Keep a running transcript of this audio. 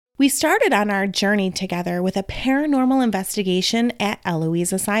We started on our journey together with a paranormal investigation at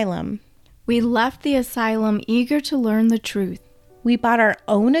Eloise Asylum. We left the asylum eager to learn the truth. We bought our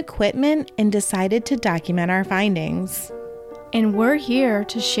own equipment and decided to document our findings. And we're here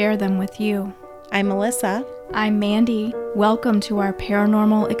to share them with you. I'm Melissa. I'm Mandy. Welcome to our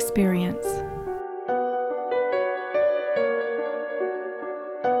paranormal experience.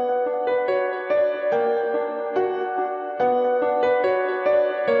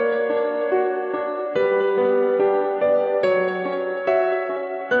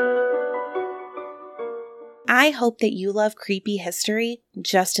 I hope that you love creepy history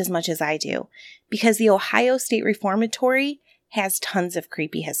just as much as I do, because the Ohio State Reformatory has tons of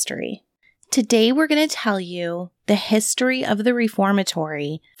creepy history. Today we're going to tell you the history of the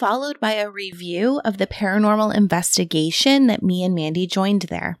Reformatory, followed by a review of the paranormal investigation that me and Mandy joined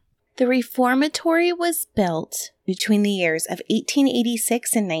there. The Reformatory was built between the years of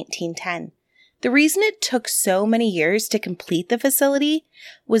 1886 and 1910. The reason it took so many years to complete the facility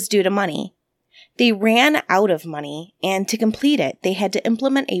was due to money. They ran out of money, and to complete it, they had to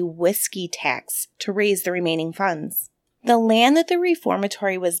implement a whiskey tax to raise the remaining funds. The land that the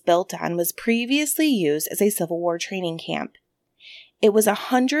Reformatory was built on was previously used as a Civil War training camp. It was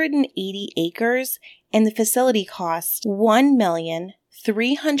 180 acres, and the facility cost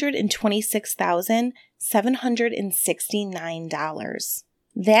 $1,326,769.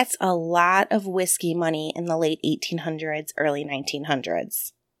 That's a lot of whiskey money in the late 1800s, early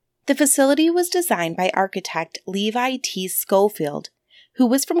 1900s. The facility was designed by architect Levi T. Schofield, who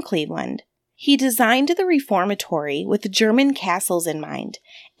was from Cleveland. He designed the Reformatory with German castles in mind,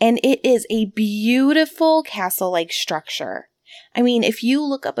 and it is a beautiful castle-like structure. I mean, if you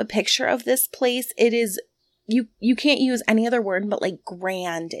look up a picture of this place, it is, you can't use any other word but like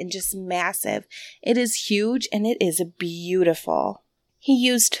grand and just massive. It is huge and it is beautiful. He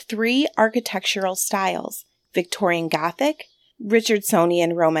used 3 architectural styles: Victorian Gothic,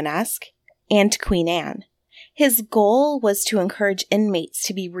 Richardsonian Romanesque, and Queen Anne. His goal was to encourage inmates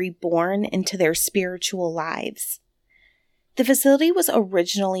to be reborn into their spiritual lives. The facility was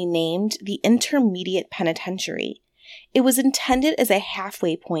originally named the Intermediate Penitentiary. It was intended as a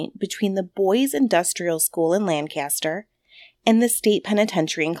halfway point between the Boys Industrial School in Lancaster and the State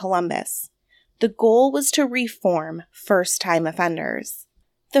Penitentiary in Columbus. The goal was to reform first-time offenders.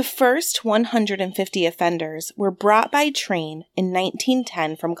 The first 150 offenders were brought by train in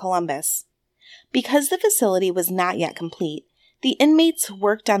 1910 from Columbus. Because the facility was not yet complete, the inmates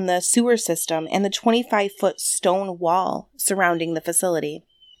worked on the sewer system and the 25-foot stone wall surrounding the facility.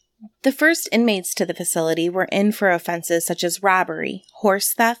 The first inmates to the facility were in for offenses such as robbery,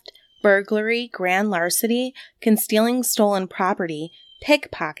 horse theft, burglary, grand larceny, concealing stolen property,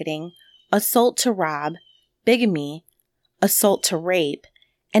 pickpocketing, assault to rob, bigamy, assault to rape,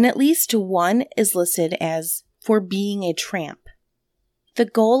 and at least one is listed as for being a tramp. The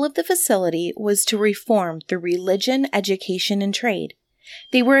goal of the facility was to reform through religion, education, and trade.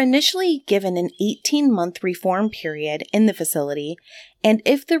 They were initially given an 18-month reform period in the facility, and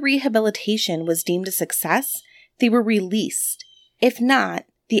if the rehabilitation was deemed a success, they were released. If not,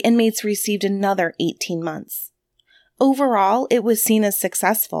 the inmates received another 18 months. Overall, it was seen as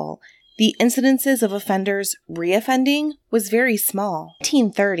successful. The incidences of offenders reoffending was very small. In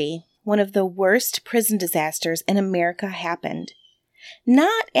 1930, one of the worst prison disasters in America happened.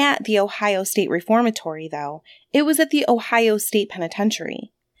 Not at the Ohio State Reformatory, though. It was at the Ohio State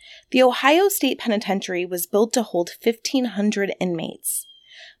Penitentiary. The Ohio State Penitentiary was built to hold 1,500 inmates.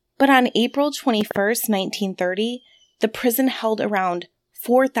 But on April 21st, 1930, the prison held around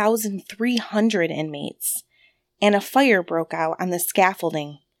 4,300 inmates, and a fire broke out on the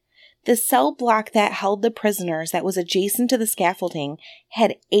scaffolding. The cell block that held the prisoners that was adjacent to the scaffolding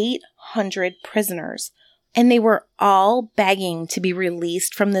had 800 prisoners, and they were all begging to be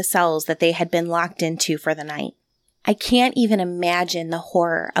released from the cells that they had been locked into for the night. I can't even imagine the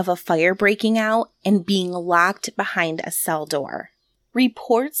horror of a fire breaking out and being locked behind a cell door.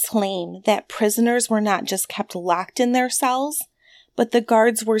 Reports claim that prisoners were not just kept locked in their cells, but the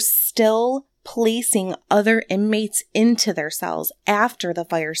guards were still placing other inmates into their cells after the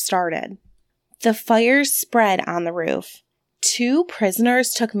fire started. The fire spread on the roof. 2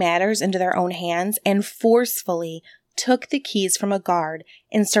 prisoners took matters into their own hands and forcefully took the keys from a guard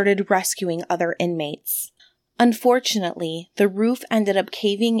and started rescuing other inmates. Unfortunately, the roof ended up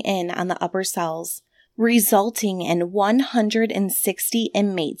caving in on the upper cells, resulting in 160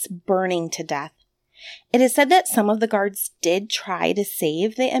 inmates burning to death. It is said that some of the guards did try to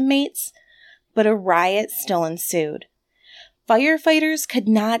save the inmates, but a riot still ensued. Firefighters could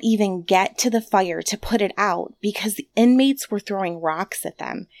not even get to the fire to put it out because the inmates were throwing rocks at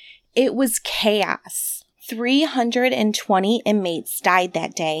them. It was chaos. 320 inmates died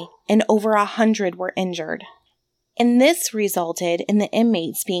that day, and over 100 were injured. And this resulted in the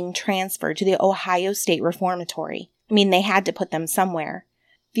inmates being transferred to the Ohio State Reformatory. They had to put them somewhere.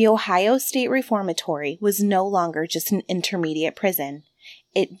 The Ohio State Reformatory was no longer just an intermediate prison.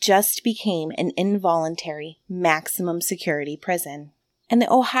 It just became an involuntary maximum security prison. And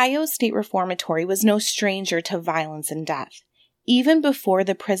the Ohio State Reformatory was no stranger to violence and death. Even before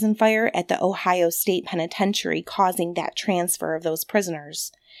the prison fire at the Ohio State Penitentiary causing that transfer of those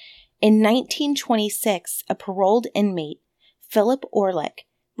prisoners. In 1926, a paroled inmate, Philip Orlick,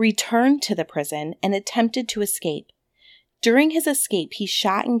 returned to the prison and attempted to escape. During his escape, he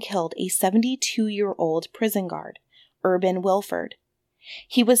shot and killed a 72-year-old prison guard, Urban Wilford.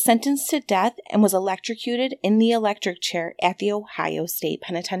 He was sentenced to death and was electrocuted in the electric chair at the Ohio State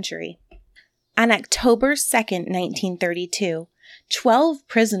Penitentiary. On October 2, 1932, 12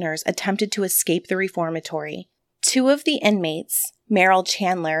 prisoners attempted to escape the reformatory. Two of the inmates, Merrill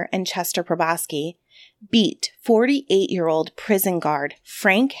Chandler and Chester Probosky, beat 48-year-old prison guard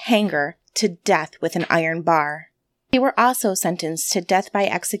Frank Hanger to death with an iron bar. They were also sentenced to death by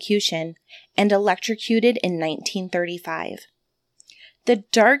execution and electrocuted in 1935. The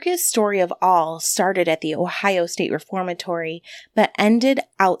darkest story of all started at the Ohio State Reformatory, but ended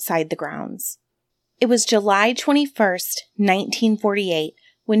outside the grounds. It was July 21, 1948,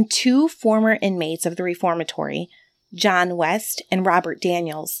 when two former inmates of the reformatory, John West and Robert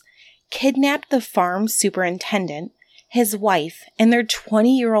Daniels, kidnapped the farm superintendent, his wife, and their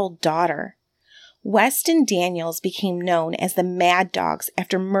 20-year-old daughter. West and Daniels became known as the Mad Dogs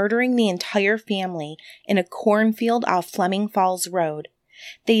after murdering the entire family in a cornfield off Fleming Falls Road.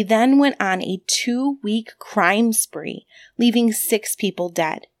 They then went on a 2-week crime spree, leaving 6 people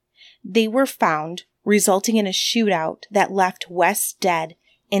dead. They were found, resulting in a shootout that left West dead,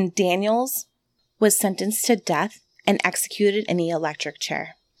 and Daniels was sentenced to death and executed in the electric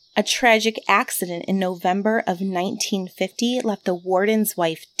chair. A tragic accident in November of 1950 left the warden's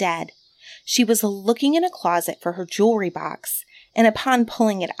wife dead. She was looking in a closet for her jewelry box, and upon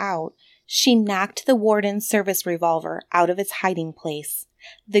pulling it out, she knocked the warden's service revolver out of its hiding place.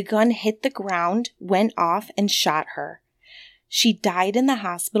 The gun hit the ground, went off, and shot her. She died in the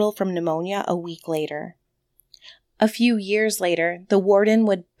hospital from pneumonia a week later. A few years later, the warden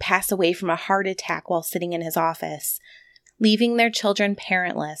would pass away from a heart attack while sitting in his office, leaving their children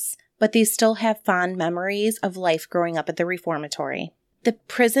parentless, but they still have fond memories of life growing up at the reformatory. The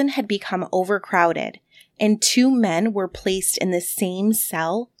prison had become overcrowded, and 2 men were placed in the same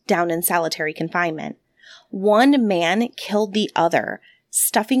cell down in solitary confinement. One man killed the other,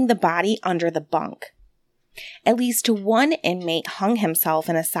 stuffing the body under the bunk. At least one inmate hung himself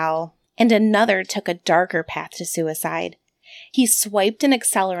in a cell, and another took a darker path to suicide. He swiped an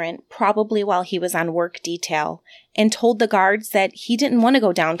accelerant, probably while he was on work detail, and told the guards that he didn't want to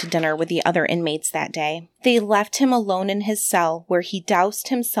go down to dinner with the other inmates that day. They left him alone in his cell, where he doused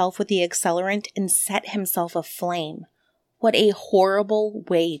himself with the accelerant and set himself aflame. What a horrible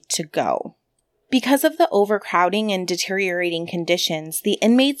way to go. Because of the overcrowding and deteriorating conditions, the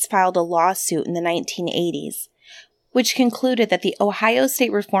inmates filed a lawsuit in the 1980s, which concluded that the Ohio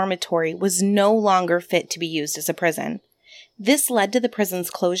State Reformatory was no longer fit to be used as a prison. This led to the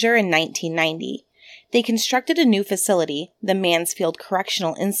prison's closure in 1990. They constructed a new facility, the Mansfield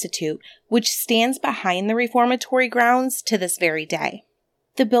Correctional Institute, which stands behind the reformatory grounds to this very day.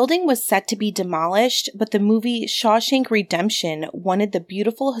 The building was set to be demolished, but the movie Shawshank Redemption wanted the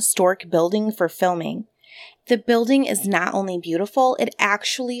beautiful historic building for filming. The building is not only beautiful, it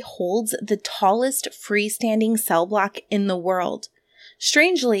actually holds the tallest freestanding cell block in the world.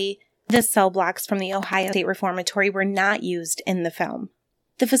 Strangely, the cell blocks from the Ohio State Reformatory were not used in the film.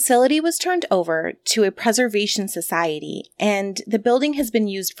 The facility was turned over to a preservation society, and the building has been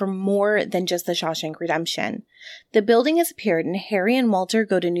used for more than just the Shawshank Redemption. The building has appeared in Harry and Walter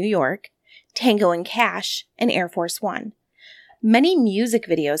Go to New York, Tango and Cash, and Air Force One. Many music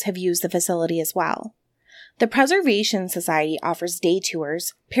videos have used the facility as well. The Preservation Society offers day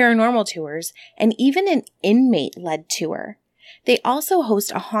tours, paranormal tours, and even an inmate-led tour. They also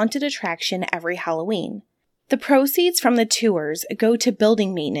host a haunted attraction every Halloween. The proceeds from the tours go to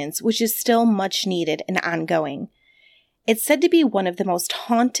building maintenance, which is still much needed and ongoing. It's said to be one of the most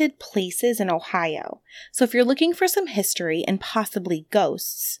haunted places in Ohio, so if you're looking for some history and possibly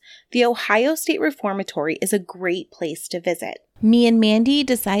ghosts, the Ohio State Reformatory is a great place to visit. Me and Mandy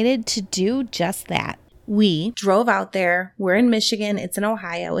decided to do just that. We drove out there. We're in Michigan. It's in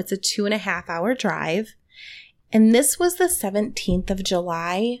Ohio. It's a 2.5-hour drive. And this was the 17th of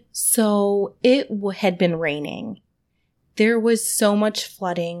July, so it had been raining. There was so much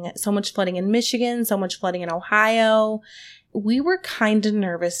flooding in Michigan, so much flooding in Ohio. We were kind of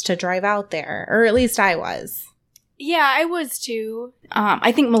nervous to drive out there, or at least I was. Yeah, I was too.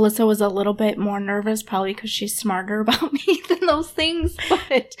 I think Melissa was a little bit more nervous, probably because she's smarter about me than those things.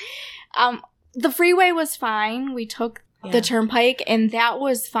 But the freeway was fine. We took the turnpike, and that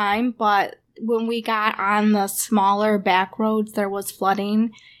was fine. But when we got on the smaller back roads, there was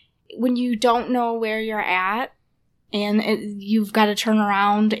flooding. When you don't know where you're at, and you've got to turn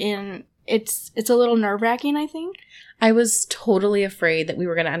around, and it's a little nerve-wracking, I think. I was totally afraid that we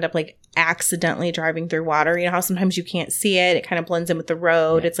were going to end up like accidentally driving through water. You know how sometimes you can't see it. It kind of blends in with the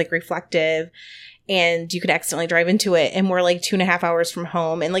road. Yeah. It's like reflective, and you could accidentally drive into it. And we're like 2.5 hours from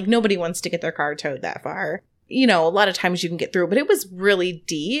home, and like nobody wants to get their car towed that far. You know, a lot of times you can get through, but it was really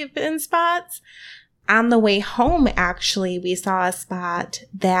deep in spots. On the way home, actually, we saw a spot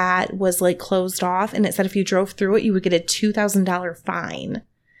that was like closed off, and it said if you drove through it, you would get a $2,000 fine.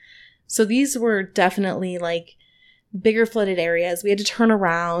 So these were definitely like bigger flooded areas. We had to turn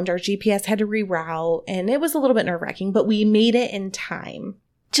around. Our GPS had to reroute, and it was a little bit nerve-wracking, but we made it in time.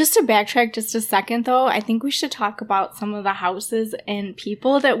 Just to backtrack just a second, though, I think we should talk about some of the houses and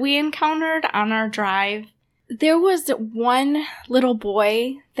people that we encountered on our drive. There was one little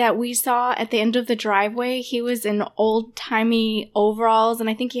boy that we saw at the end of the driveway. He was in old-timey overalls, and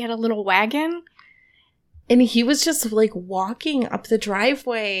I think he had a little wagon. And he was just like walking up the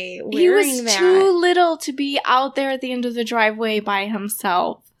driveway wearing that. He was too little to be out there at the end of the driveway by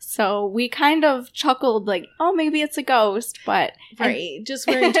himself. So we kind of chuckled like, oh, maybe it's a ghost, but right, just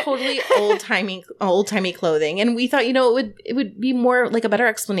wearing totally old-timey clothing. And we thought, you know, it would be more like a better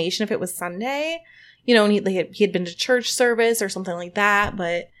explanation if it was Sunday, you know, and he had been to church service or something like that.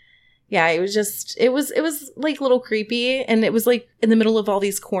 But yeah, it was like a little creepy, and it was like in the middle of all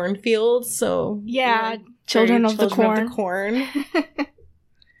these cornfields. So yeah, children of the corn.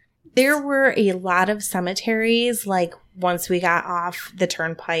 There were a lot of cemeteries, like once we got off the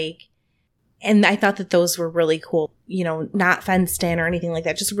turnpike, and I thought that those were really cool. You know, not fenced in or anything like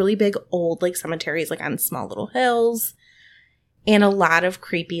that, just really big old like cemeteries, like on small little hills, and a lot of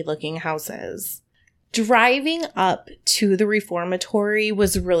creepy looking houses. Driving up to the reformatory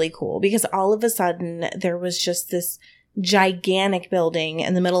was really cool because all of a sudden there was just this gigantic building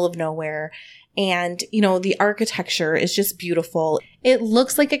in the middle of nowhere. And, you know, the architecture is just beautiful. It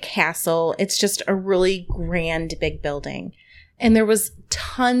looks like a castle. It's just a really grand, big building. And there was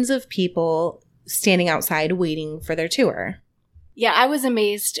tons of people standing outside waiting for their tour. Yeah, I was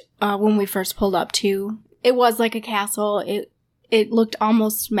amazed when we first pulled up, too. It was like a castle. It looked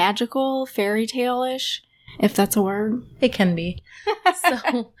almost magical, fairy tale-ish, if that's a word. It can be.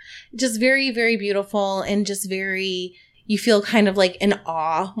 So just very, very beautiful, and just very, you feel kind of like in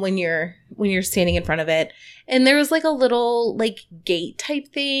awe when you're standing in front of it. And there was like a little like gate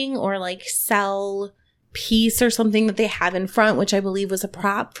type thing or like cell piece or something that they have in front, which I believe was a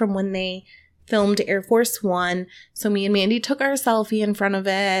prop from when they filmed Air Force One. So me and Mandy took our selfie in front of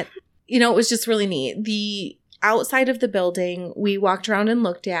it. You know, it was just really neat. The outside of the building, we walked around and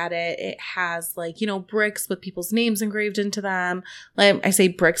looked at it. It has like, you know, bricks with people's names engraved into them. Like I say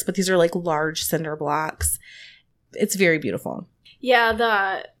bricks, but these are like large cinder blocks. It's very beautiful. Yeah,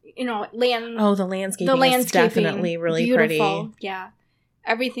 the landscaping. The landscaping is definitely really beautiful. Pretty. Yeah,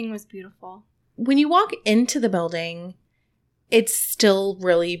 everything was beautiful. When you walk into the building, it's still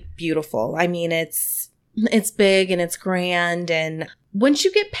really beautiful. I mean, it's big and it's grand. And once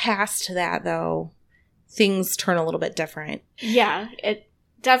you get past that, though, things turn a little bit different. Yeah, it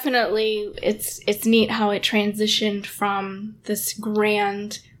definitely, it's neat how it transitioned from this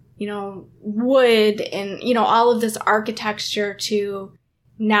grand, you know, wood and, you know, all of this architecture to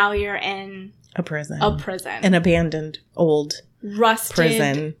now you're in a prison. An abandoned old rusted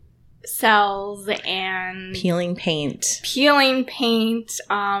prison. Cells and peeling paint,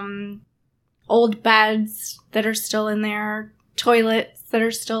 old beds that are still in there, toilets that are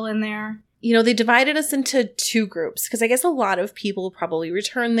still in there. You know, they divided us into two groups because I guess a lot of people probably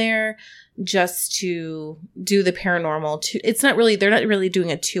return there just to do the paranormal. They're not really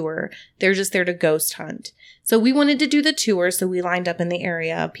doing a tour. They're just there to ghost hunt. So we wanted to do the tour. So we lined up in the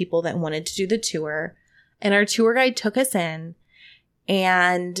area of people that wanted to do the tour. And our tour guide took us in.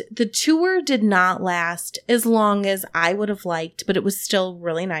 And the tour did not last as long as I would have liked, but it was still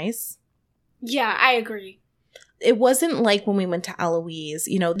really nice. Yeah, I agree. It wasn't like when we went to Eloise.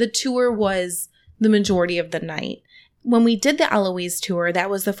 You know, the tour was the majority of the night. When we did the Eloise tour, that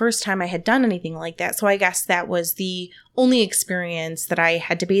was the first time I had done anything like that. So I guess that was the only experience that I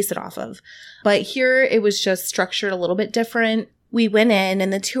had to base it off of. But here it was just structured a little bit different. We went in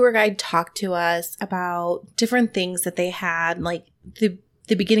and the tour guide talked to us about different things that they had. Like the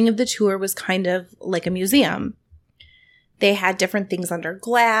beginning of the tour was kind of like a museum. They had different things under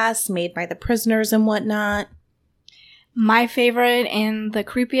glass made by the prisoners and whatnot. My favorite and the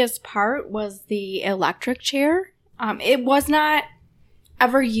creepiest part was the electric chair. It was not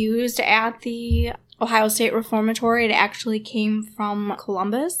ever used at the Ohio State Reformatory. It actually came from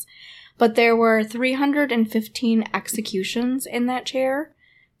Columbus. But there were 315 executions in that chair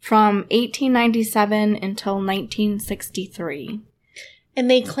from 1897 until 1963. And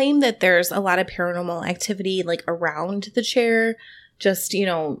they claim that there's a lot of paranormal activity like around the chair, just, you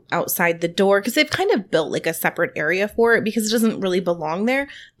know, outside the door, because they've kind of built like a separate area for it because it doesn't really belong there.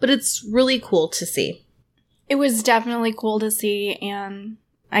 But it's really cool to see. It was definitely cool to see, and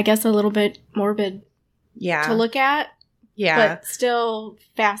I guess a little bit morbid to look at. Yeah. But still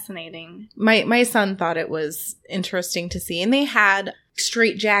fascinating. My son thought it was interesting to see. And they had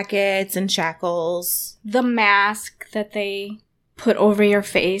straight jackets and shackles. The mask that they put over your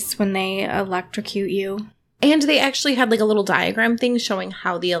face when they electrocute you. And they actually had like a little diagram thing showing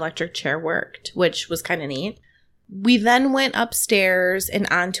how the electric chair worked, which was kind of neat. We then went upstairs and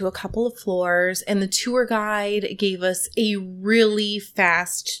onto a couple of floors, and the tour guide gave us a really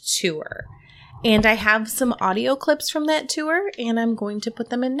fast tour. And I have some audio clips from that tour, and I'm going to put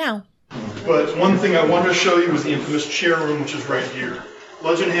them in now. But one thing I wanted to show you was the infamous chair room, which is right here.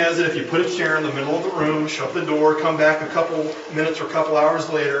 Legend has it, if you put a chair in the middle of the room, shut the door, come back a couple minutes or a couple hours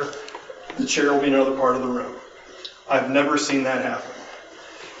later, the chair will be in another part of the room. I've never seen that happen.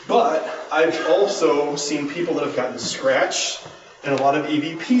 But I've also seen people that have gotten scratched and a lot of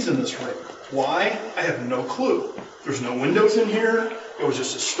EVPs in this room. Why? I have no clue. There's no windows in here. It was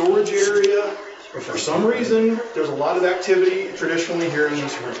just a storage area. But for some reason, there's a lot of activity traditionally here in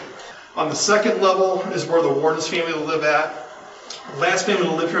this room. On the second level is where the Warden's family will live at. The last family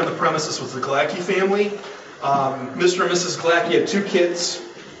to live here on the premises was the Glackey family. Mr. and Mrs. Glackey had two kids,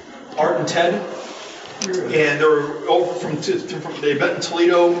 Art and Ted. And they were over they met in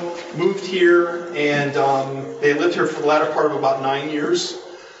Toledo, moved here, and they lived here for the latter part of about 9 years.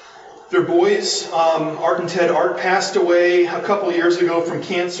 Their boys, Art and Ted, Art passed away a couple years ago from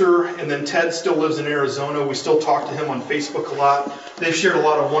cancer, and then Ted still lives in Arizona. We still talk to him on Facebook a lot. They've shared a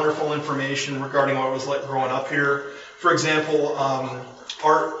lot of wonderful information regarding what it was like growing up here. For example,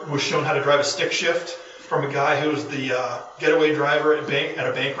 Art was shown how to drive a stick shift from a guy who was the getaway driver at a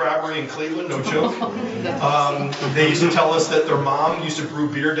bank robbery in Cleveland, no joke. They used to tell us that their mom used to brew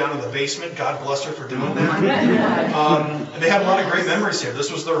beer down in the basement. God bless her for doing that. They had a lot of great memories here.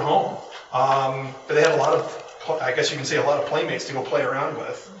 This was their home. But they had a lot of, I guess you can say, a lot of playmates to go play around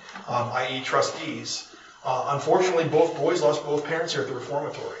with, i.e. trustees. Unfortunately, both boys lost both parents here at the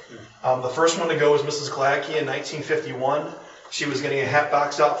reformatory. The first one to go was Mrs. Glackey in 1951. She was getting a hat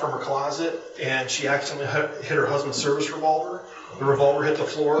box out from her closet, and she accidentally hit her husband's service revolver. The revolver hit the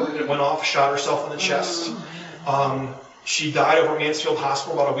floor, it went off, shot herself in the chest. She died over at Mansfield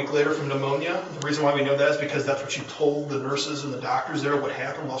Hospital about a week later from pneumonia. The reason why we know that is because that's what she told the nurses and the doctors there what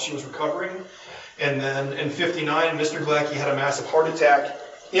happened while she was recovering. And then in 59, Mr. Glackey had a massive heart attack.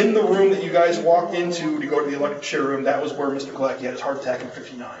 In the room that you guys walked into to go to the electric chair room, that was where Mr. Glackey had his heart attack in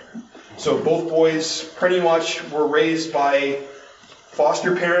 59. So both boys pretty much were raised by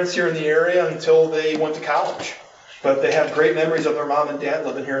foster parents here in the area until they went to college. But they have great memories of their mom and dad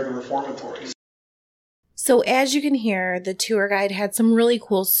living here at the reformatory. So as you can hear, the tour guide had some really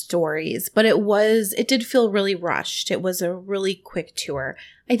cool stories, but it did feel really rushed. It was a really quick tour.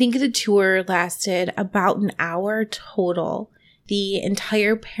 I think the tour lasted about an hour total. The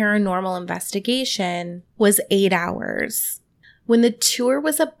entire paranormal investigation was 8 hours. When the tour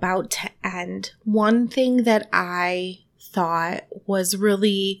was about to end, one thing that I thought was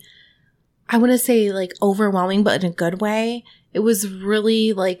really, I want to say like overwhelming, but in a good way, it was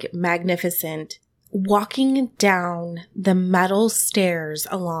really like magnificent. Walking down the metal stairs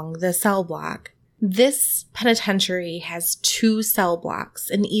along the cell block. This penitentiary has 2 cell blocks,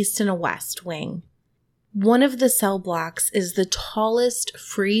 an east and a west wing. One of the cell blocks is the tallest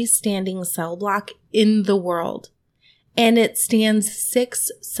freestanding cell block in the world, and it stands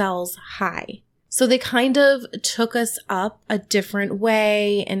 6 cells high. So they kind of took us up a different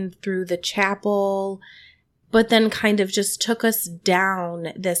way and through the chapel, but then kind of just took us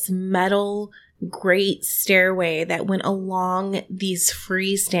down this metal great stairway that went along these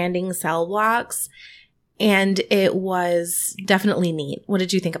freestanding cell blocks, and it was definitely neat. What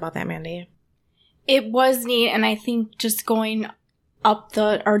did you think about that, Mandy? It was neat, and I think just going up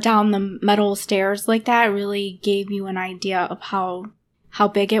or down the metal stairs like that really gave you an idea of how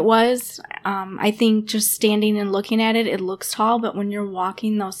big it was. I think just standing and looking at it, it looks tall, but when you're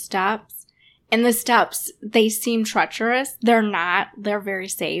walking those steps, and the steps, they seem treacherous. They're not. They're very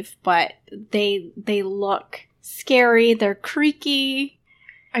safe, but they look scary. They're creaky.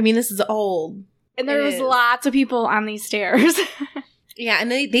 I mean, this is old. And there was lots of people on these stairs. Yeah,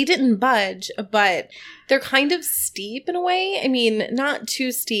 and they didn't budge, but they're kind of steep in a way. I mean, not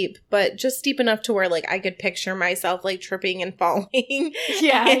too steep, but just steep enough to where, like, I could picture myself, like, tripping and falling.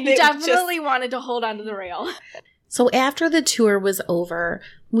 Yeah, you definitely wanted to hold onto the rail. So after the tour was over,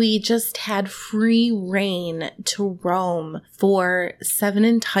 we just had free reign to roam for 7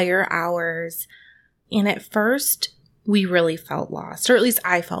 entire hours. And at first, we really felt lost, or at least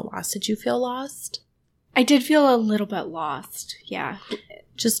I felt lost. Did you feel lost? I did feel a little bit lost, yeah.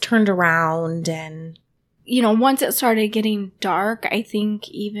 Just turned around and... You know, once it started getting dark, I think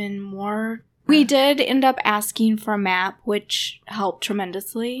even more. We did end up asking for a map, which helped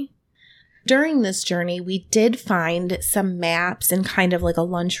tremendously. During this journey, we did find some maps in kind of like a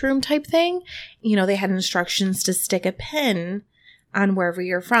lunchroom type thing. You know, they had instructions to stick a pin on wherever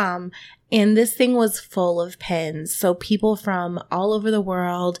you're from. And this thing was full of pins. So people from all over the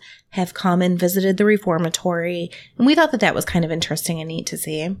world have come and visited the reformatory. And we thought that that was kind of interesting and neat to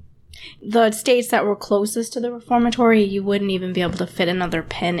see. The states that were closest to the reformatory, you wouldn't even be able to fit another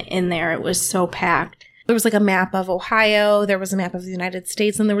pin in there. It was so packed. There was like a map of Ohio, there was a map of the United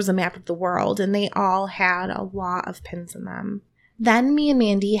States, and there was a map of the world. And they all had a lot of pins in them. Then me and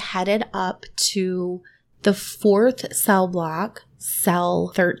Mandy headed up to the 4th cell block,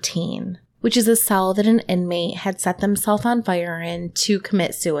 cell 13, which is a cell that an inmate had set themselves on fire in to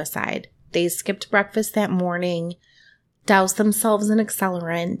commit suicide. They skipped breakfast that morning, doused themselves in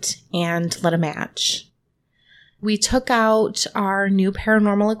accelerant, and lit a match. We took out our new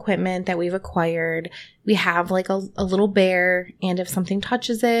paranormal equipment that we've acquired. We have like a little bear, and if something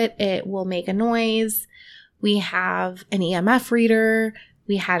touches it, it will make a noise. We have an EMF reader.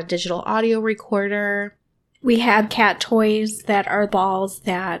 We had a digital audio recorder. We had cat toys that are balls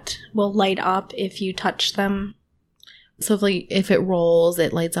that will light up if you touch them. So if it rolls,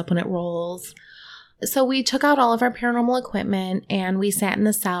 it lights up when it rolls. So we took out all of our paranormal equipment and we sat in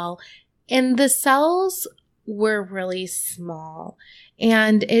the cell. And the cells were really small.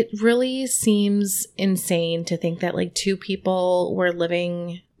 And it really seems insane to think that like 2 people were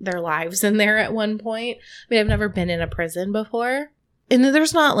living their lives in there at one point. I mean, I've never been in a prison before. And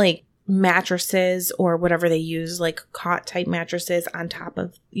there's not like mattresses or whatever they use, like cot type mattresses on top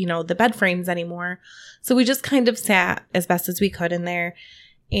of, you know, the bed frames anymore. So we just kind of sat as best as we could in there.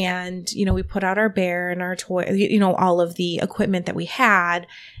 And, you know, we put out our bear and our toy, you know, all of the equipment that we had,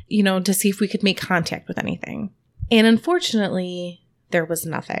 you know, to see if we could make contact with anything. And unfortunately, there was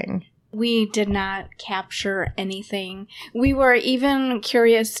nothing. We did not capture anything. We were even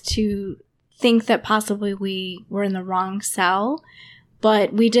curious to think that possibly we were in the wrong cell.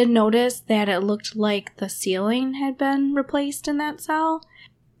 But we did notice that it looked like the ceiling had been replaced in that cell.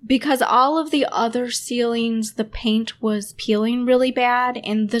 Because all of the other ceilings, the paint was peeling really bad,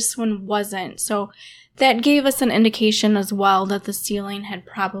 and this one wasn't. So that gave us an indication as well that the ceiling had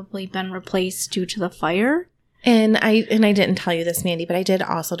probably been replaced due to the fire. And I didn't tell you this, Mandy, but I did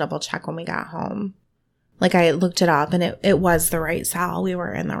also double check when we got home. Like I looked it up and it was the right cell. We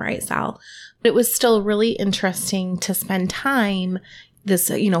were in the right cell. But it was still really interesting to spend time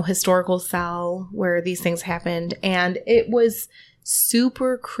this, you know, historical cell where these things happened. And it was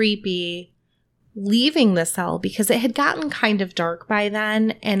super creepy leaving the cell because it had gotten kind of dark by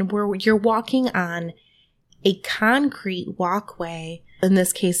then. And you're walking on a concrete walkway, in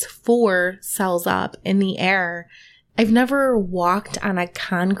this case, 4 cells up in the air. I've never walked on a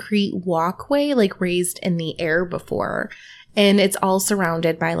concrete walkway like raised in the air before. And it's all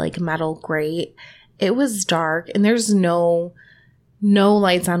surrounded by like metal grate. It was dark and there's no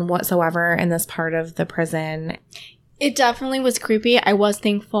lights on whatsoever in this part of the prison. It definitely was creepy. I was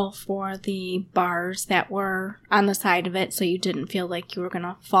thankful for the bars that were on the side of it so you didn't feel like you were going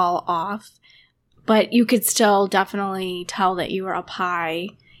to fall off. But you could still definitely tell that you were up high.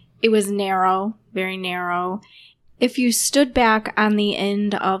 It was narrow, very narrow. If you stood back on the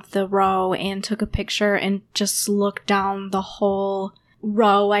end of the row and took a picture and just looked down the whole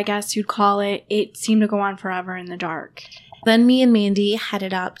row, I guess you'd call it, it seemed to go on forever in the dark. Then me and Mandy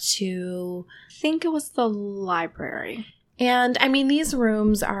headed up to, I think it was the library. And I mean, these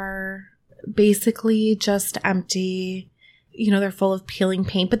rooms are basically just empty. You know, they're full of peeling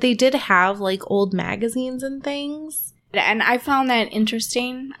paint, but they did have like old magazines and things. And I found that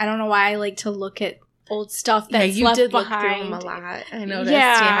interesting. I don't know why I like to look at old stuff that's you left did behind. look through them a lot. I noticed.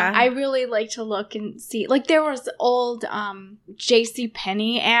 Yeah, I really like to look and see. Like, there was old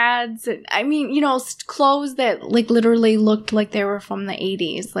JCPenney ads. I mean, you know, clothes that like literally looked like they were from the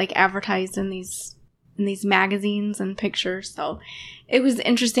 80s, like advertised in these magazines and pictures. So it was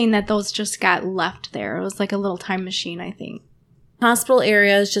interesting that those just got left there. It was like a little time machine, I think. Hospital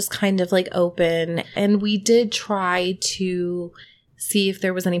area is just kind of like open, and we did try to see if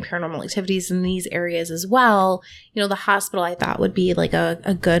there was any paranormal activities in these areas as well. You know, the hospital I thought would be like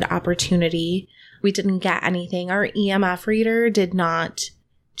a good opportunity. We didn't get anything. Our EMF reader did not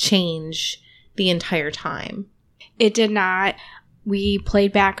change the entire time. It did not. We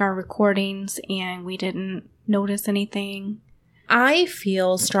played back our recordings and we didn't notice anything. I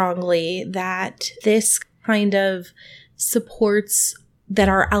feel strongly that this kind of supports that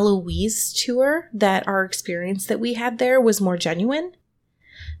our Eloise tour, that our experience that we had there was more genuine,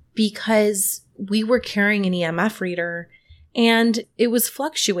 because we were carrying an EMF reader and it was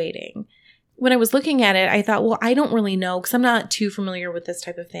fluctuating. When I was looking at it, I thought, well, I don't really know, because I'm not too familiar with this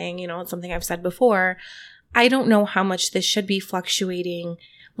type of thing. You know, it's something I've said before. I don't know how much this should be fluctuating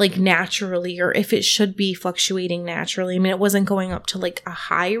like naturally, or if it should be fluctuating naturally. I mean, it wasn't going up to like a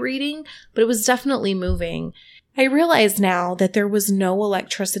high reading, but it was definitely moving. I realize now that there was no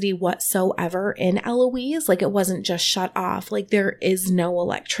electricity whatsoever in Eloise. Like, it wasn't just shut off. Like, there is no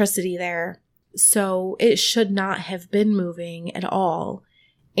electricity there. So it should not have been moving at all.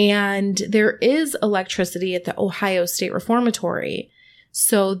 And there is electricity at the Ohio State Reformatory.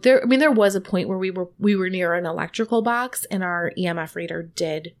 So there was a point where we were near an electrical box and our EMF reader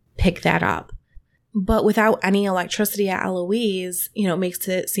did pick that up. But without any electricity at Eloise, you know, it makes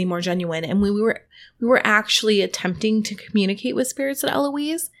it seem more genuine. And we were actually attempting to communicate with spirits at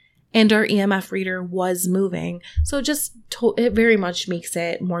Eloise, and our EMF reader was moving. So it very much makes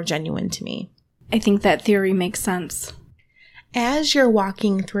it more genuine to me. I think that theory makes sense. As you're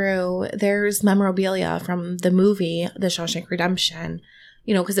walking through, there's memorabilia from the movie, The Shawshank Redemption,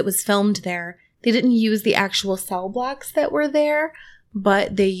 you know, because it was filmed there. They didn't use the actual cell blocks that were there,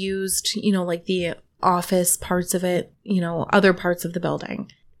 but they used, you know, like the office parts of it, you know, other parts of the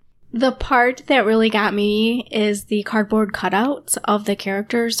building. The part that really got me is the cardboard cutouts of the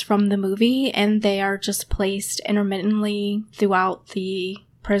characters from the movie, and they are just placed intermittently throughout the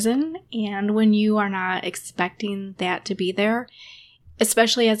prison. And when you are not expecting that to be there,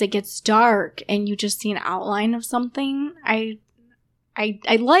 especially as it gets dark and you just see an outline of something, I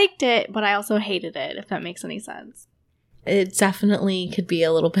liked it, but I also hated it, if that makes any sense. It definitely could be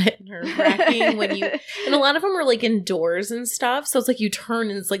a little bit nerve-wracking and a lot of them are like indoors and stuff. So it's like you turn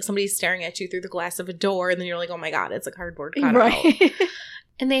and it's like somebody's staring at you through the glass of a door, and then you're like, oh my God, it's a cardboard cutout. Right.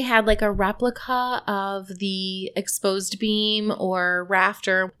 And they had like a replica of the exposed beam or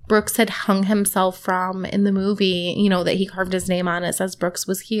rafter Brooks had hung himself from in the movie, you know, that he carved his name on. It says Brooks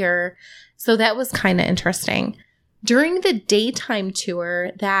was here. So that was kind of interesting. During the daytime tour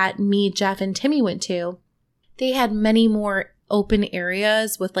that me, Jeff, and Timmy went to, they had many more open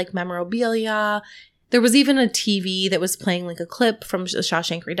areas with like memorabilia. There was even a TV that was playing like a clip from The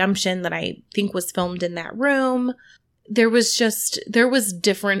Shawshank Redemption that I think was filmed in that room. There was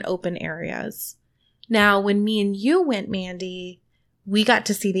different open areas. Now, when me and you went, Mandy, we got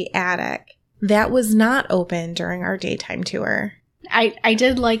to see the attic. That was not open during our daytime tour. I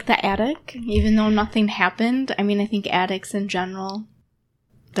did like the attic, even though nothing happened. I mean, I think attics in general,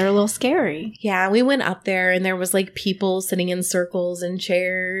 they're a little scary. Yeah, we went up there and there was like people sitting in circles in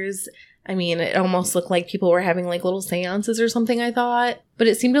chairs. I mean, it almost looked like people were having like little seances or something, I thought. But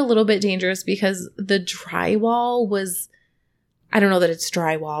it seemed a little bit dangerous because the drywall was, I don't know that it's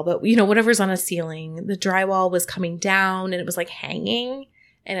drywall, but you know, whatever's on a ceiling, the drywall was coming down and it was like hanging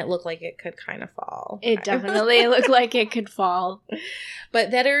and it looked like it could kind of fall. It definitely looked like it could fall.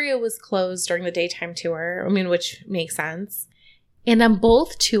 But that area was closed during the daytime tour, I mean, which makes sense. And on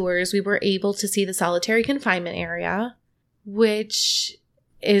both tours, we were able to see the solitary confinement area, which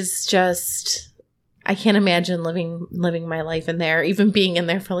is just, I can't imagine living my life in there, even being in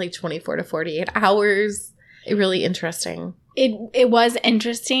there for like 24 to 48 hours. Really interesting. It was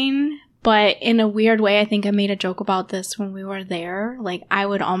interesting, but in a weird way, I think I made a joke about this when we were there. Like, I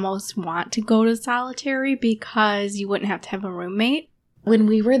would almost want to go to solitary because you wouldn't have to have a roommate. When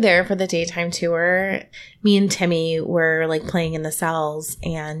we were there for the daytime tour, me and Timmy were like playing in the cells,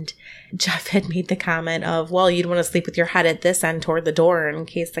 and Jeff had made the comment of, well, you'd want to sleep with your head at this end toward the door in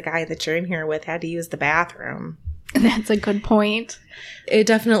case the guy that you're in here with had to use the bathroom. That's a good point. It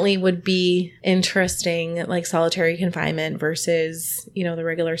definitely would be interesting, like solitary confinement versus, you know, the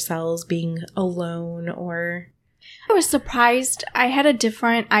regular cells being alone or... I was surprised. I had a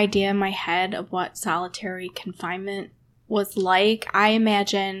different idea in my head of what solitary confinement was like. I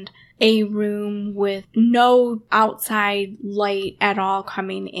imagined a room with no outside light at all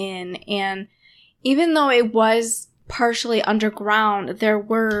coming in. And even though it was partially underground, there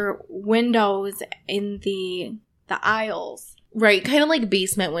were windows in the aisles. Right, kind of like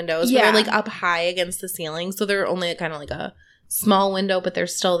basement windows. Yeah. Where they're like up high against the ceiling. So they're only kind of like a small window, but they're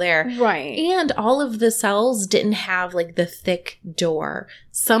still there. Right. And all of the cells didn't have like the thick door.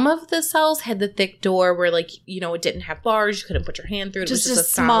 Some of the cells had the thick door where like, you know, it didn't have bars. You couldn't put your hand through it. Just it was a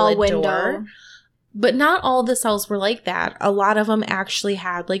just a small solid window. door. But not all the cells were like that. A lot of them actually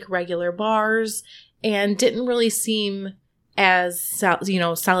had like regular bars and didn't really seem as,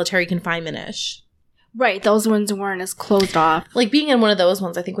 solitary confinement-ish. Right. Those ones weren't as closed off. Like being in one of those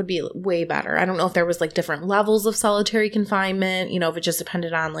ones, I think would be way better. I don't know if there was like different levels of solitary confinement, if it just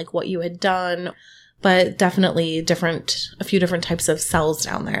depended on like what you had done, but definitely a few different types of cells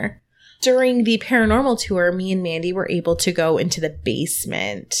down there. During the paranormal tour, me and Mandy were able to go into the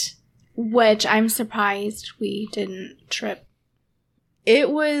basement. Which I'm surprised we didn't trip.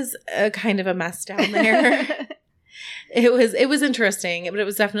 It was a kind of a mess down there. It was interesting, but it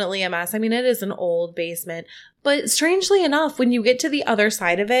was definitely a mess. I mean, it is an old basement, but strangely enough, when you get to the other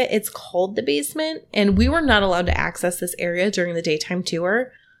side of it, it's called the basement, and we were not allowed to access this area during the daytime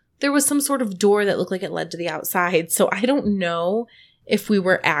tour. There was some sort of door that looked like it led to the outside, so I don't know if we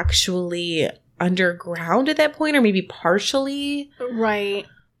were actually underground at that point or maybe partially. Right.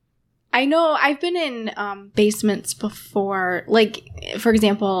 I know I've been in basements before, like, for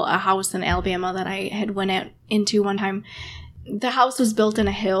example, a house in Alabama that I had went into one time. The house was built in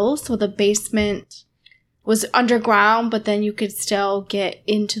a hill, so the basement was underground, but then you could still get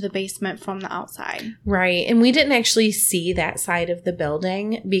into the basement from the outside. Right. And we didn't actually see that side of the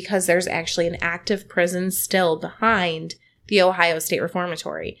building because there's actually an active prison still behind the Ohio State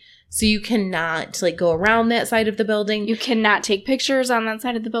Reformatory. So you cannot like go around that side of the building. You cannot take pictures on that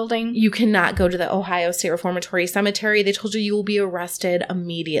side of the building. You cannot go to the Ohio State Reformatory Cemetery. They told you will be arrested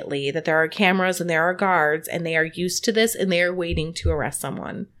immediately, that there are cameras and there are guards and they are used to this and they are waiting to arrest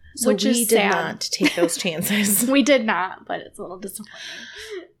someone. So Which we is did sad. not take those chances. We did not, but it's a little disappointing.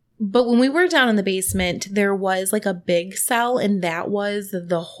 But when we were down in the basement, there was like a big cell and that was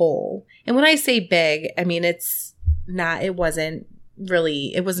the hole. And when I say big, I mean it wasn't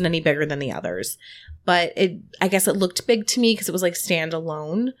any bigger than the others, but I guess it looked big to me because it was like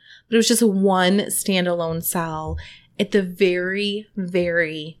standalone, but it was just one standalone cell at the very,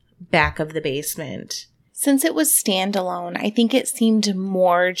 very back of the basement. Since it was standalone, I think it seemed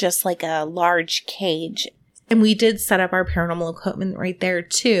more just like a large cage. And we did set up our paranormal equipment right there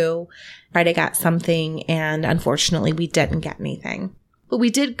too. Right, I got something and unfortunately we didn't get anything. But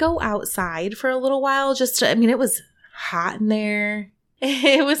we did go outside for a little while it was hot in there.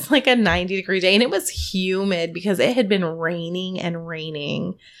 It was like a 90-degree day and it was humid because it had been raining and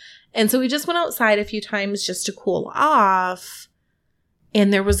raining. And so we just went outside a few times just to cool off.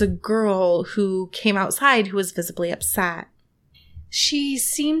 And there was a girl who came outside who was visibly upset. She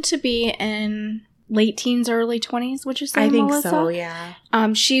seemed to be in late teens, early 20s, would you say, I think Melissa? so, yeah.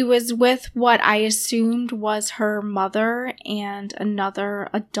 She was with what I assumed was her mother and another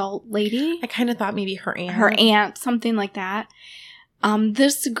adult lady. I kind of thought maybe her aunt. Her aunt, something like that.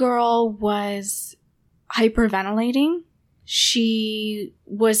 This girl was hyperventilating. She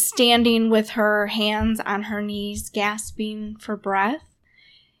was standing with her hands on her knees, gasping for breath.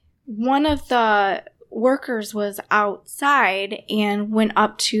 One of the workers was outside and went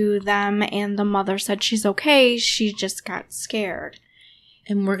up to them, and the mother said she's okay. She just got scared.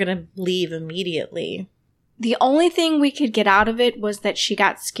 And we're going to leave immediately. The only thing we could get out of it was that she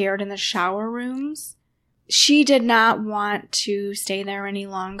got scared in the shower rooms. She did not want to stay there any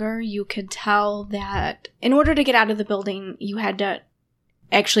longer. You could tell that in order to get out of the building, you had to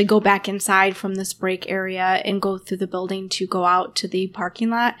actually go back inside from this break area and go through the building to go out to the parking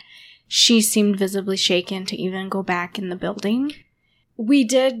lot. She seemed visibly shaken to even go back in the building. We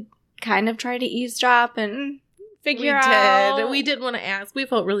did kind of try to eavesdrop and figure out. We did want to ask. We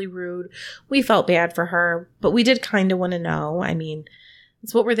felt really rude. We felt bad for her, but we did kind of want to know. I mean,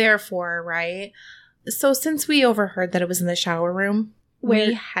 it's what we're there for, right? So since we overheard that it was in the shower room,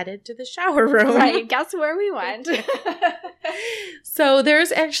 we headed to the shower room. Right. Guess where we went. So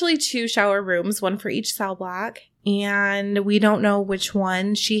there's actually 2 shower rooms, one for each cell block. And we don't know which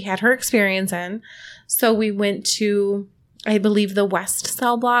one she had her experience in. So we went to, I believe, the west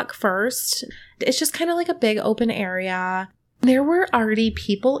cell block first. It's just kind of like a big open area. There were already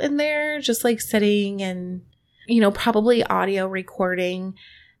people in there just like sitting and, probably audio recording.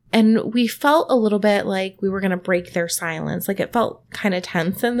 And we felt a little bit like we were going to break their silence. Like it felt kind of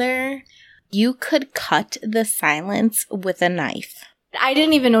tense in there. You could cut the silence with a knife. I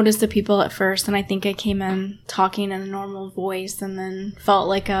didn't even notice the people at first, and I think I came in talking in a normal voice and then felt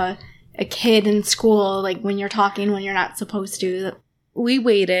like a kid in school, like when you're talking when you're not supposed to. We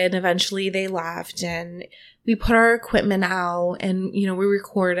waited. Eventually they left, and we put our equipment out, and, we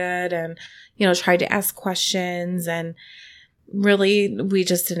recorded and, tried to ask questions, and really we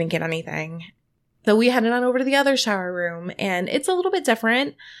just didn't get anything. So we headed on over to the other shower room, and it's a little bit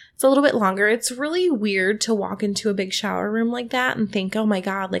different. It's a little bit longer. It's really weird to walk into a big shower room like that and think, oh my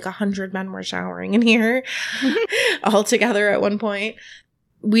God, like 100 men were showering in here all together at one point.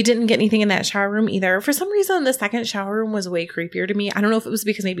 We didn't get anything in that shower room either. For some reason, the second shower room was way creepier to me. I don't know if it was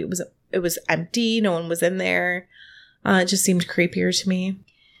because maybe it was empty. No one was in there. It just seemed creepier to me.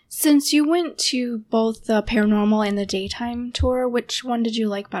 Since you went to both the paranormal and the daytime tour, which one did you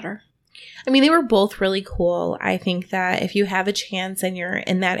like better? I mean, they were both really cool. I think that if you have a chance and you're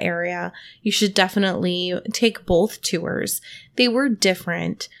in that area, you should definitely take both tours. They were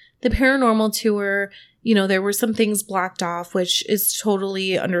different. The paranormal tour, there were some things blocked off, which is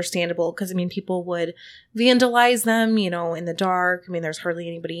totally understandable because, people would vandalize them, in the dark. There's hardly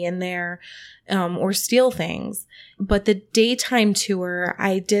anybody in there, or steal things. But the daytime tour,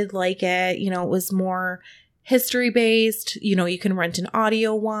 I did like it. It was more history-based. You can rent an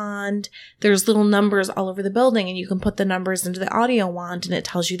audio wand. There's little numbers all over the building, and you can put the numbers into the audio wand, and it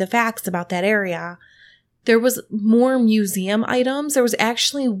tells you the facts about that area. There was more museum items. There was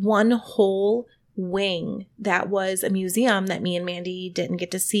actually one whole wing that was a museum that me and Mandy didn't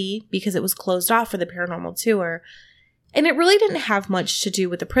get to see because it was closed off for the paranormal tour. And it really didn't have much to do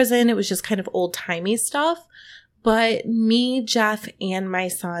with the prison. It was just kind of old-timey stuff. But me, Jeff, and my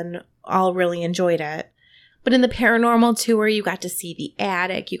son all really enjoyed it. But in the paranormal tour, you got to see the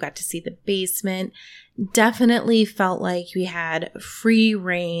attic. You got to see the basement. Definitely felt like we had free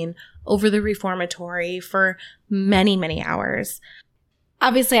reign over the reformatory for many, many hours.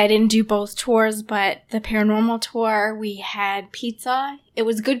 Obviously, I didn't do both tours, but the paranormal tour, we had pizza. It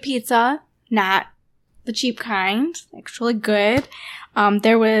was good pizza, not the cheap kind, actually good.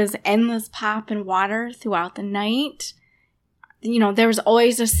 There was endless pop and water throughout the night. There was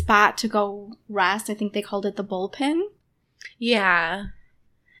always a spot to go rest. I think they called it the bullpen. Yeah.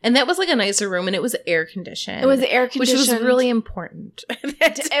 And that was like a nicer room, and it was air conditioned. It was air conditioned. Which was really important.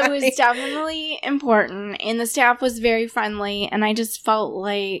 It was definitely important, and the staff was very friendly, and I just felt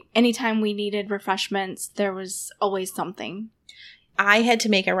like anytime we needed refreshments, there was always something. I had to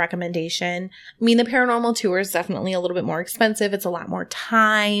make a recommendation. The paranormal tour is definitely a little bit more expensive. It's a lot more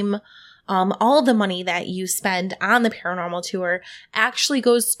time. All the money that you spend on the paranormal tour actually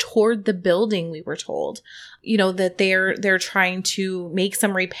goes toward the building, we were told. That they're trying to make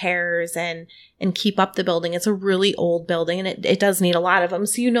some repairs and keep up the building. It's a really old building, and it does need a lot of them.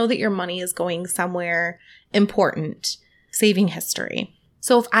 So that your money is going somewhere important, saving history.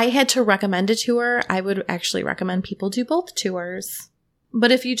 So if I had to recommend a tour, I would actually recommend people do both tours.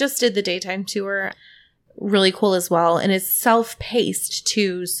 But if you just did the daytime tour, really cool as well. And it's self-paced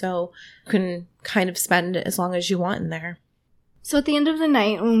too, so you can kind of spend as long as you want in there. So at the end of the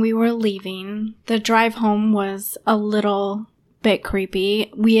night when we were leaving, the drive home was a little bit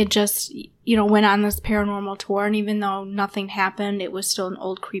creepy. We had just, went on this paranormal tour, and even though nothing happened, it was still an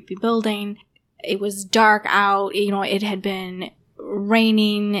old creepy building. It was dark out, it had been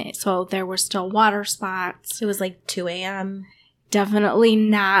raining, so there were still water spots. It was like 2 a.m. Definitely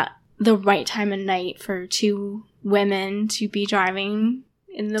not the right time of night for two women to be driving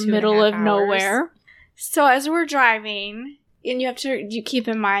in the middle of nowhere. So as we're driving, and you keep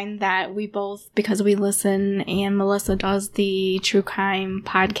in mind that we both, because we listen and Melissa does the true crime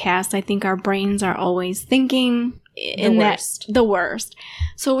podcast, I think our brains are always thinking the worst.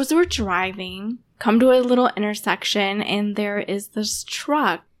 So as we're driving, come to a little intersection, and there is this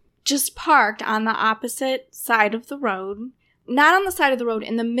truck just parked on the opposite side of the road. Not on the side of the road,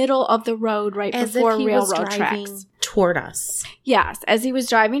 in the middle of the road, right before railroad tracks. Toward us. Yes, as he was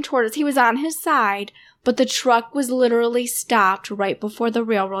driving toward us, he was on his side, but the truck was literally stopped right before the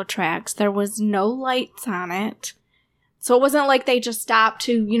railroad tracks. There was no lights on it. So it wasn't like they just stopped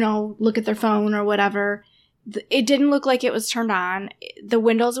to, look at their phone or whatever. It didn't look like it was turned on. The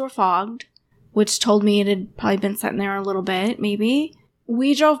windows were fogged, which told me it had probably been sitting there a little bit, maybe.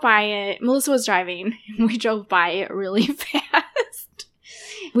 We drove by it. Melissa was driving. We drove by it really fast.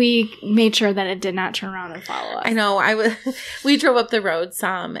 We made sure that it did not turn around and follow us. I know. We drove up the road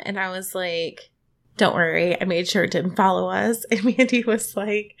some, and I was like, don't worry. I made sure it didn't follow us. And Mandy was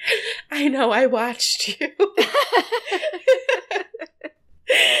like, I know, I watched you.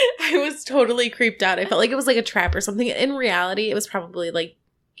 I was totally creeped out. I felt like it was like a trap or something. In reality, it was probably like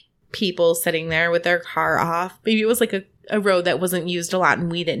people sitting there with their car off. Maybe it was like a road that wasn't used a lot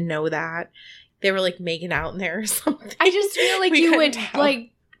and we didn't know that. They were like making out in there or something. I just feel like you would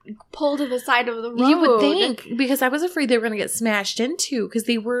like pull to the side of the road. You would think, because I was afraid they were going to get smashed into, because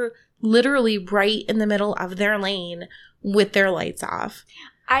they were literally right in the middle of their lane with their lights off.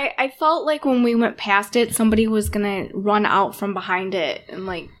 I felt like when we went past it, somebody was going to run out from behind it and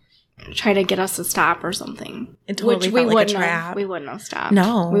like try to get us to stop or something. It totally Which felt we like wouldn't a trap. we wouldn't have stopped.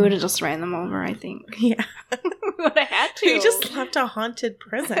 No. We would have just ran them over, I think. Yeah. We would have had to. We just left a haunted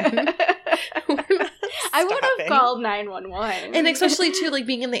prison. I would have called 911. And especially, too, like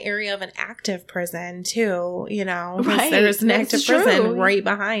being in the area of an active prison, too, you know. Right. There's an That's active true. prison right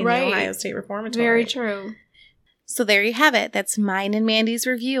behind Right. the Ohio State Reformatory. Very true. So there you have it. That's mine and Mandy's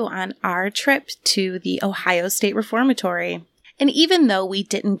review on our trip to the Ohio State Reformatory. And even though we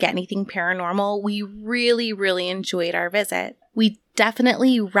didn't get anything paranormal, we really, really enjoyed our visit. We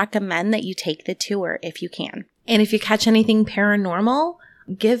definitely recommend that you take the tour if you can. And if you catch anything paranormal,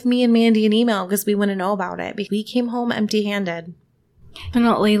 give me and Mandy an email because we want to know about it. We came home empty-handed.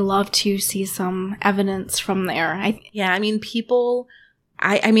 Definitely love to see some evidence from there. Yeah, I mean, people...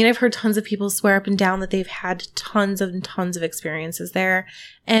 I mean, I've heard tons of people swear up and down that they've had tons and tons of experiences there.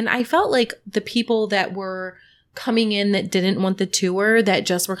 And I felt like the people that were coming in that didn't want the tour, that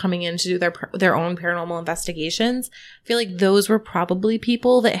just were coming in to do their own paranormal investigations, I feel like those were probably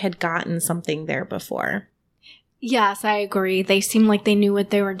people that had gotten something there before. Yes, I agree. They seemed like they knew what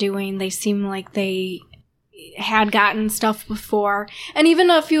they were doing. They seemed like they had gotten stuff before. And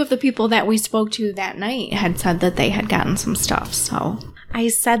even a few of the people that we spoke to that night had said that they had gotten some stuff, so... I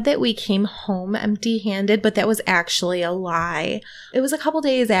said that we came home empty-handed, but that was actually a lie. It was a couple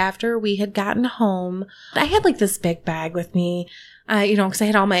days after we had gotten home. I had like this big bag with me, because I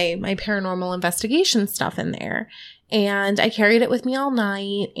had all my paranormal investigation stuff in there. And I carried it with me all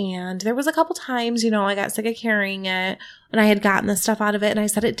night. And there was a couple times, I got sick of carrying it and I had gotten the stuff out of it and I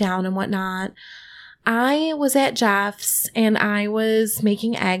set it down and whatnot. I was at Jeff's and I was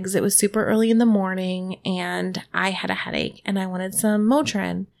making eggs. It was super early in the morning and I had a headache and I wanted some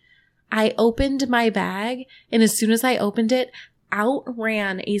Motrin. I opened my bag and as soon as I opened it, out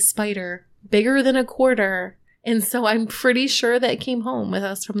ran a spider bigger than a quarter. And so I'm pretty sure that came home with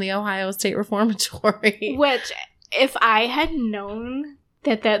us from the Ohio State Reformatory. Which, if I had known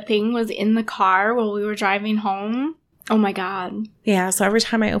that thing was in the car while we were driving home... Oh my God. Yeah, so every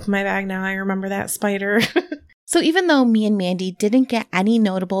time I open my bag now, I remember that spider. So even though me and Mandy didn't get any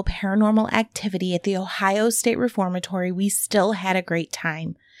notable paranormal activity at the Ohio State Reformatory, we still had a great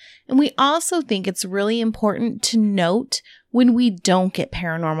time. And we also think it's really important to note when we don't get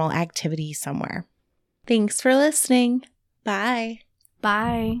paranormal activity somewhere. Thanks for listening. Bye.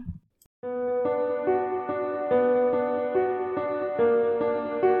 Bye.